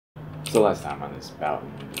So last time on this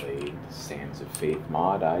Mount&Blade Sands of Faith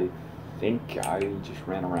mod, I think I just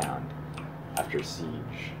ran around after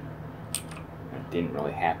siege. It didn't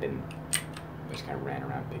really happen. I just kind of ran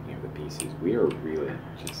around picking up the pieces. We are really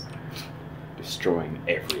just destroying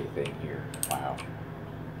everything here. Wow.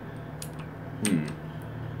 Okay,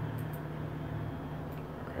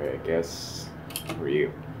 I guess. Who are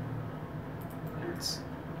you? It's...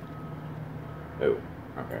 Oh,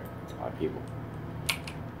 okay. That's a lot of people.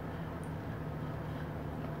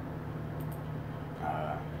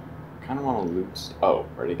 I kind of want to loot. Oh,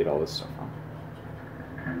 where did I get all this stuff from?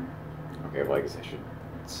 Okay, well, I guess I should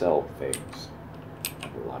sell things.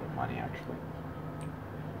 That's a lot of money, actually.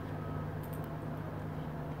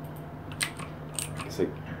 I guess I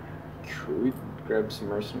could grab some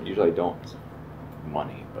mercenaries. Usually I don't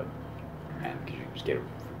money, but man, because you can just get it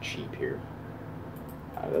for cheap here.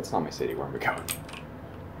 That's not my city. Where am I going?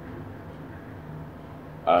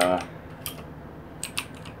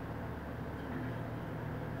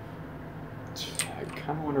 I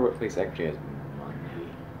kind of wonder what place actually has money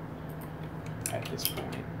at this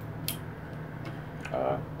point.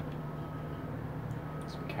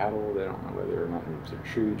 Some cattle. They don't know whether or not it's a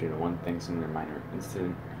true due to one thing, some minor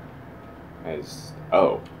incident. As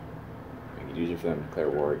we can use it for them to declare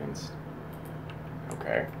war against.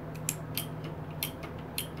 Okay.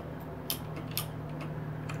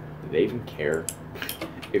 Did they even care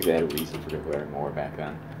if they had a reason for declaring war back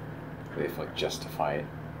then? Or they have to, like, justify it?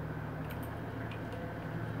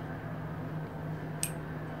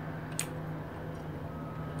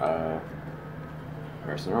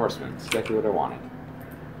 Where's the Norsemen? That's exactly what I wanted.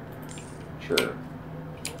 Sure.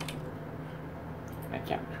 I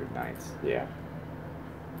can't recruit knights. Yeah.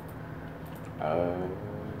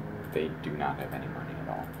 They do not have any money at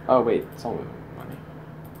all. Oh wait, some of them have money.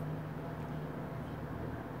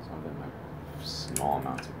 Some of them have small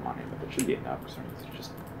amounts of money, but there should be enough because it's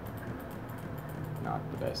just not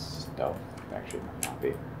the best stuff. Actually, it might not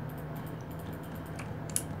be.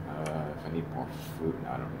 If I need more food, no,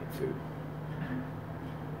 I don't need food.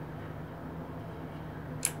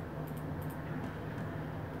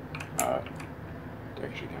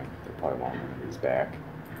 Actually, they probably want one of these back.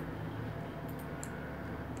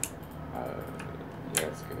 Yeah,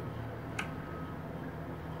 that's good.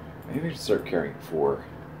 Maybe I should start carrying 4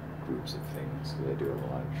 groups of things, because I do have a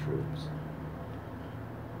lot of troops.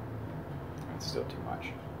 That's still too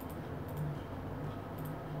much.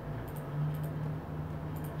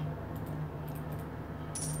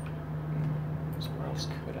 So where else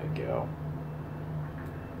could I go?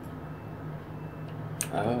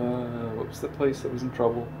 What was the place that was in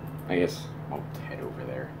trouble? I guess I'll head over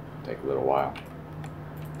there. Take a little while.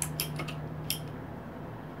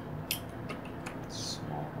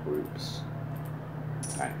 Small groups.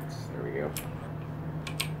 Nice. There we go.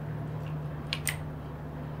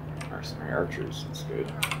 Mercenary archers. That's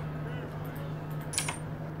good.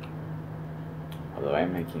 Although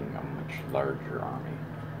I'm making a much larger army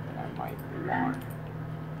than I might want.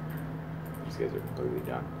 These guys are completely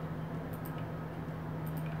done.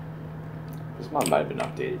 This mod might have been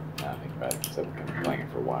updated, now I think about it, because I've been playing it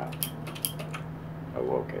for a while.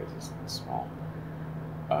 Oh, okay, this is small.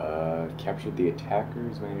 Captured the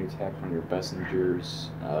attackers, man attacked one of your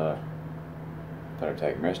messengers. Thought I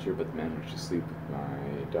attacked messenger, but the man was to sleep with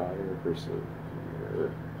my daughter.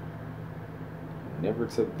 Persevere. Never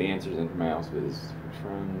accepted the answers into my house with his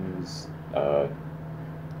friends.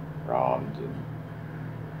 Robbed and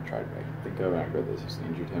tried to think of it. I read this, just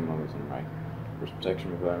injured him when I was in my first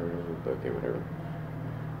protection without or whatever, but okay, whatever.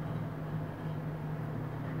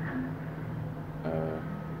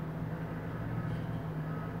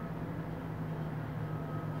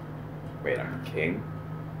 Wait, I'm king?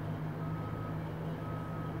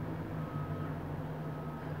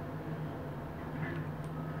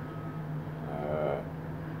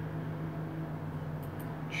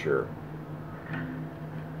 Sure.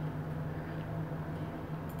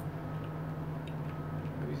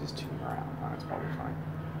 This 2 morale. Oh, that's probably fine.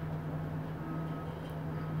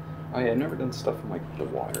 Oh yeah, I've never done stuff in like the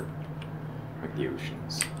water, like the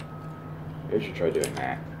oceans. Maybe I should try doing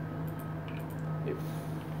that. If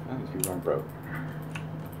these people aren't broke.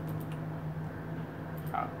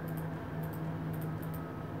 Oh.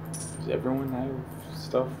 Does everyone have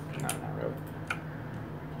stuff? No, not really.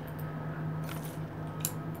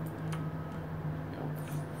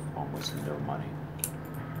 Almost no money.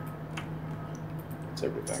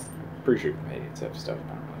 Everything. I'm pretty sure Canadians have stuff,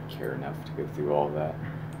 but I don't really care enough to go through all of that.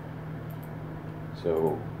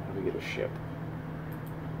 So, how do we get a ship?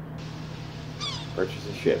 Purchase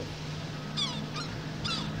a ship.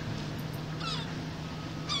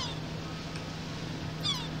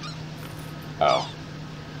 Oh.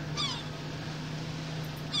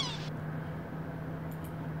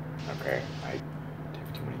 Okay, I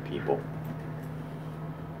have too many people.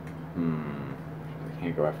 I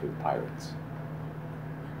can't go after the pirates.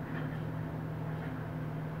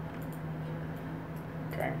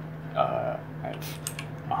 Okay. I have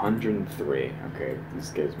 103. Okay,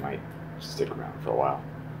 these guys might stick around for a while.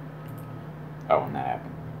 Oh, and that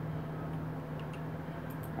happened.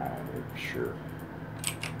 Sure.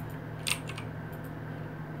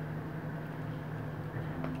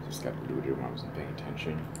 Just got looted when I wasn't paying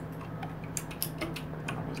attention.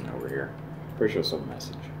 I wasn't over here. Pretty sure I saw the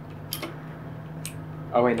message.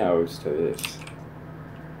 Oh wait, no, it was to this.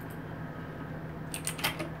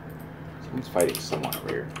 Someone's fighting someone over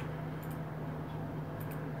here.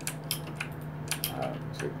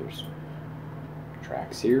 Looks like there's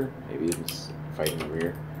tracks here. Maybe it's fighting over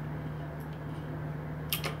here.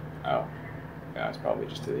 Oh, yeah, it's probably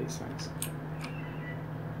just to these things.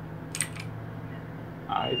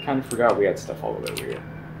 I kind of forgot we had stuff all the way over here.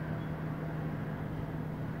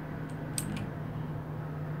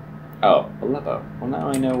 Oh, Aleppo. Well, now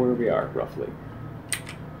I know where we are, roughly.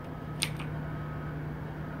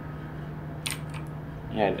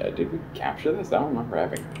 Yeah, did we capture this? I don't remember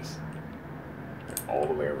having this. All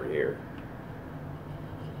the way over here.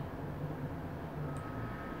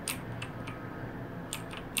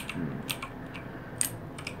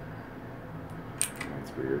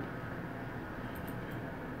 That's weird.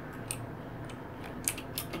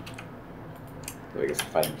 So I guess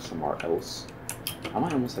if I'm somewhere else. I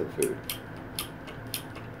might almost have food.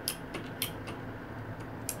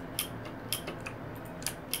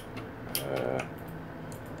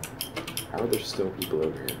 How are there still people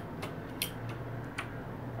over here?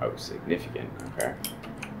 Oh, significant. Okay.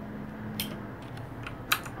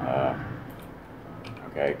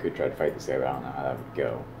 Okay, I could try to fight this guy, but I don't know how that would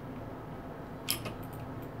go.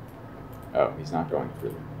 Oh, he's not going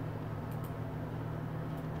through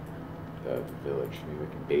the village. Maybe I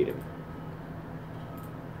can bait him.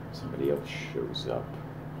 Somebody else shows up.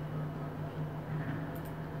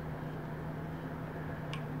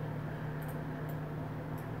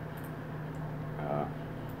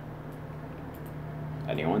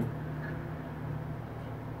 Anyone?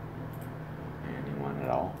 Anyone at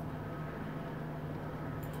all?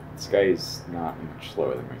 This guy is not much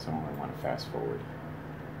slower than me, so I don't really want to fast forward.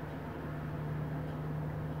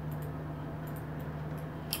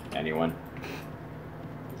 Anyone?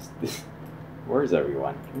 Where's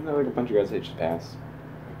everyone? Isn't there like a bunch of guys that just passed?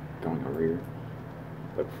 Going over here?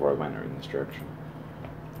 But before I went in this direction.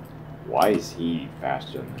 Why is he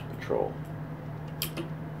faster than the patrol?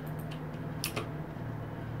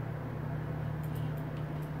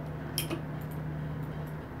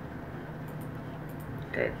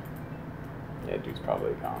 Okay. Yeah, dude's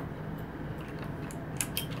probably gone.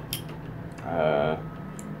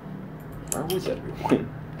 Where was everyone?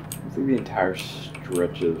 It's like the entire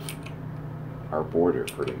stretch of our border,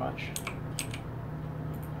 pretty much.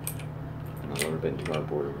 I've never been to our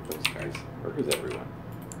border with those guys. Where is everyone?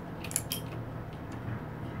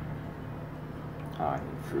 I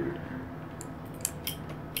need food.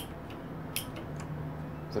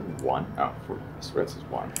 Is that one? Oh, this red is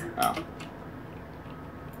one. Oh.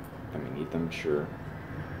 Let me eat them, sure.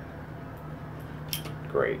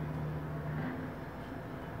 Great.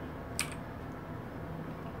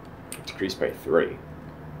 Decreased by 3.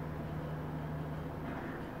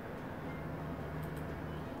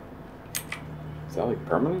 Is that like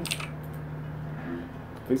permanent?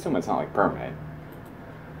 Please tell me it's not like permanent.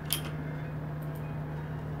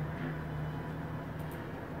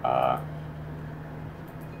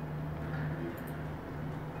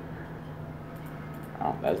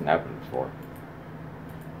 Oh, that hasn't happened before.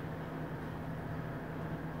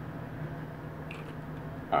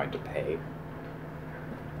 Oh, I had to pay.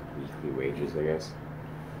 Weekly wages, I guess.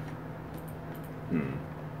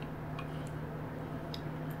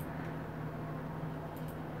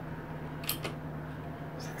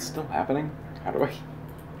 Is that still happening? How do I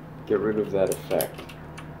get rid of that effect?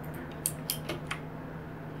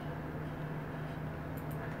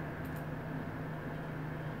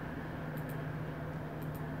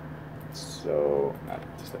 So,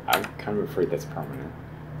 I'm kind of afraid that's permanent.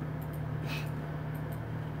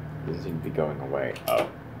 It doesn't seem to be going away. Oh.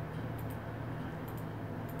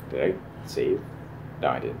 Did I save? No,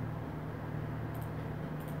 I didn't.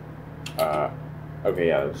 Okay,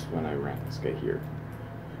 yeah, that was when I ran this guy here.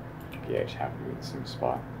 Okay, I just happened to be in the same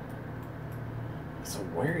spot. So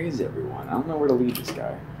where is everyone? I don't know where to lead this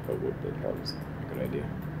guy. But that was a good idea.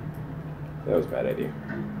 That was a bad idea.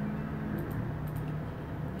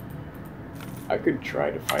 I could try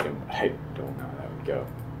to fight him, but I don't know how that would go.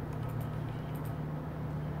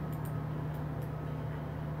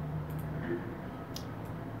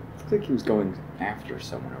 Looks like he was going after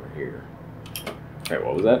someone over here. Wait,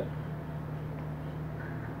 what was that?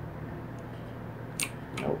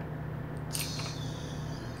 Nope.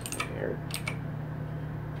 There.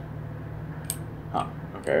 Huh,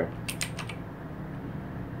 okay.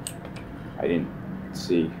 I didn't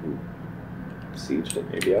see who sieged it,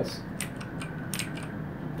 maybe us?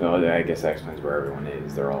 No, I guess that explains where everyone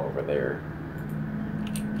is. They're all over there.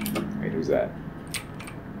 Wait, who's that?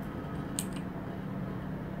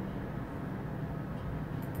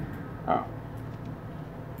 Oh.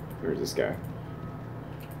 Where's this guy?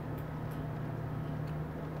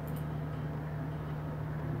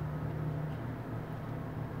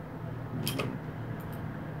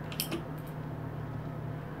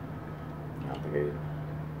 I don't think I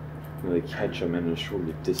really catch him in a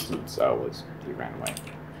short distance. Oh, he ran away.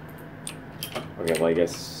 Okay, well I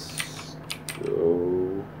guess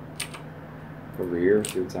go over here,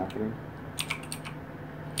 see what's happening.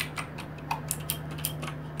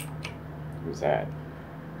 Who's that?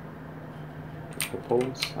 The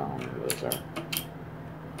poles? I don't know who those are.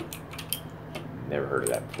 Never heard of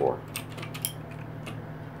that before.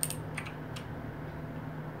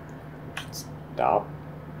 Stop.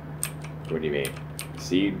 What do you mean?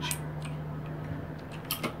 Siege?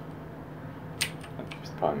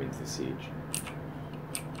 That probably means the siege.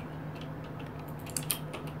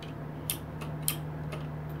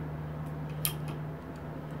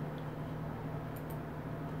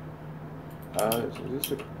 Is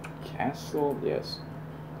this a castle? Yes.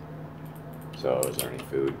 So, is there any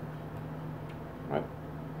food? What?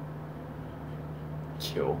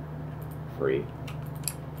 Kill. Free.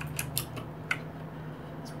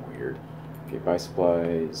 It's weird. Okay, buy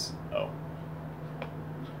supplies. Oh.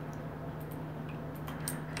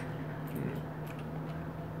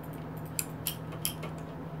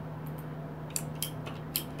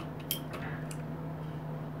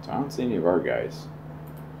 So I don't see any of our guys.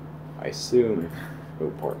 I assume if... Oh,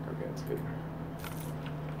 pork. Okay, that's good.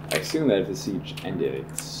 I assume that if the siege ended,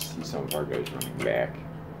 I'd see some of our guys running back.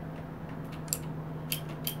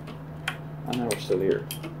 Oh no, we're still here,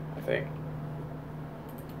 I think.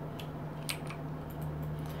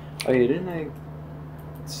 Oh yeah, didn't I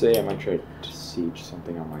say I might try to siege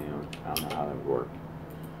something on my own? I don't know how that would work.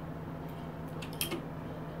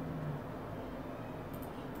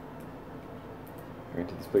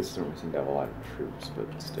 Granted, these places don't seem to have a lot of troops,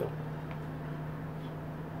 but still.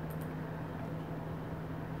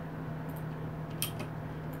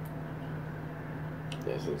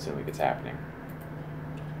 Yes, it seems like it's happening.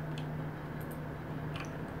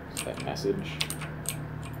 Is that message?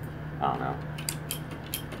 I don't know.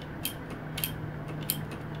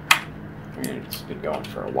 I mean, it's been going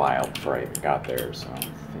for a while before I even got there, so I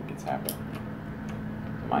don't think it's happening.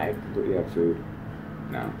 Am I completely out of food?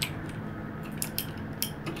 No.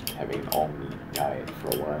 Just having an all-meat diet for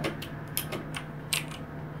a while.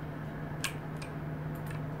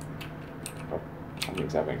 Oh,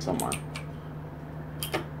 something's happening somewhere.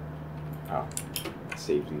 Oh,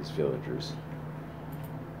 save these villagers.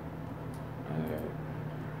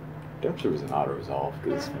 Don't sure it was an auto-resolve,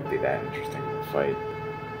 because it wouldn't be that interesting to fight.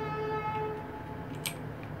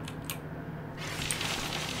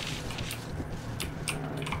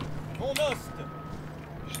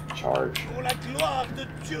 Charge. Pour la gloire de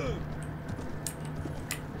Dieu.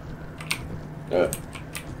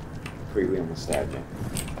 Completely almost stabbed me.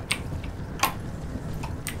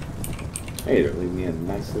 Hey, they're leaving me a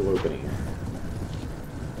nice little opening here.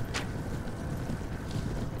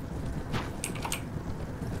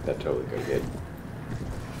 That totally could get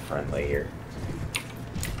friendly here.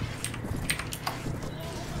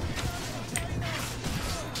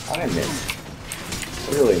 How did I miss?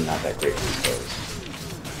 They're really not that great with those.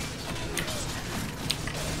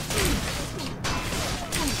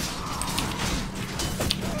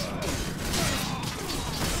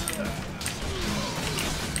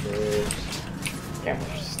 Camel's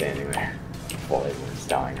just standing there while everyone's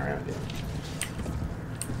dying around him.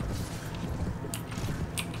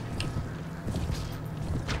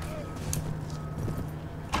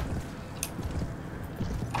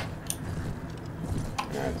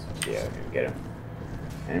 Yeah, I can get him.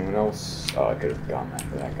 Anyone else? Oh, I could have gone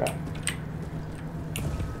after that guy.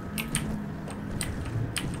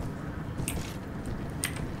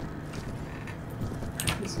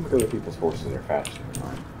 Some other people's horses are faster than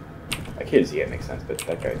mine. I can't see it makes sense, but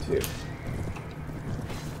that guy too.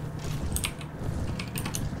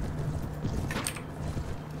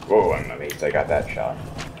 Whoa, I'm amazed I got that shot.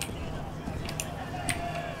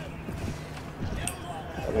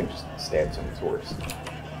 I think just stab someone's horse.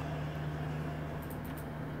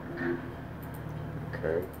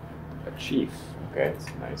 Okay. A chief. Okay, that's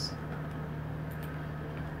nice.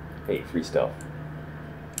 Hey, free stuff.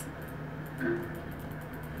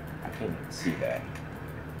 I can't even see that.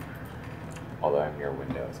 Although I'm near a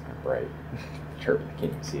window, it's kind of bright. Sure, but I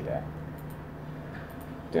can't even see that.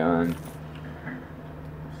 Done.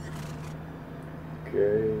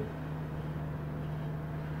 Okay.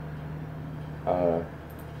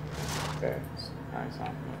 Okay. Nice. I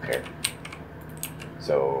don't care.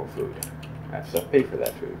 So, food. I have to pay for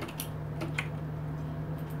that food.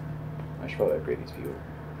 I should probably upgrade these people.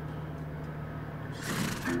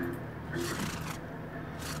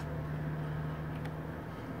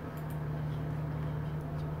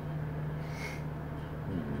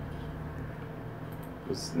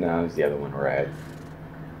 No, it's the other one where I had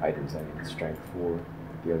items I need strength for.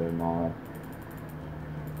 The other mod.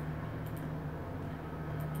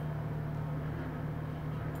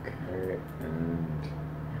 Okay, and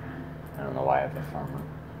I don't know why I have the farmer.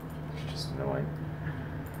 It's just annoying.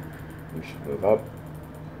 We should move up.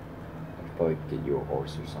 I should probably get you a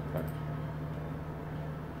horse or something.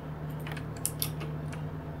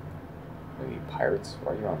 Maybe pirates?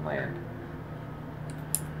 Why are you on land?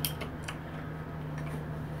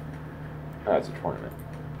 Oh, it's a tournament.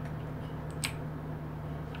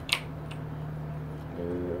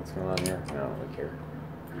 What's going on here? I don't really care.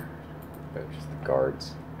 But just the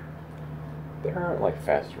guards. There aren't like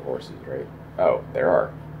faster horses, right? Oh, there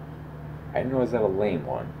are. I didn't know it was that a lame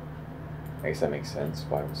one. I guess that makes sense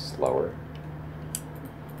why it was slower.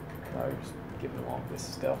 Now we're just giving them all this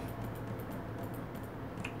stuff.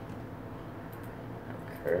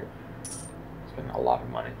 Okay. Spending a lot of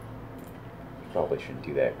money. Probably shouldn't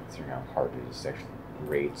do that considering how hard it is to actually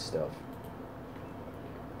raid stuff.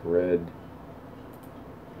 Bread.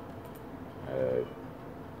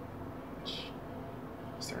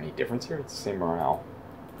 Is there any difference here? It's the same morale.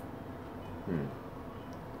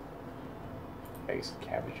 I guess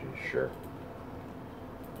cabbages, sure.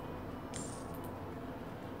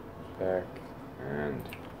 Back and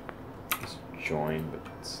let's join, but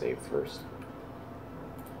save first.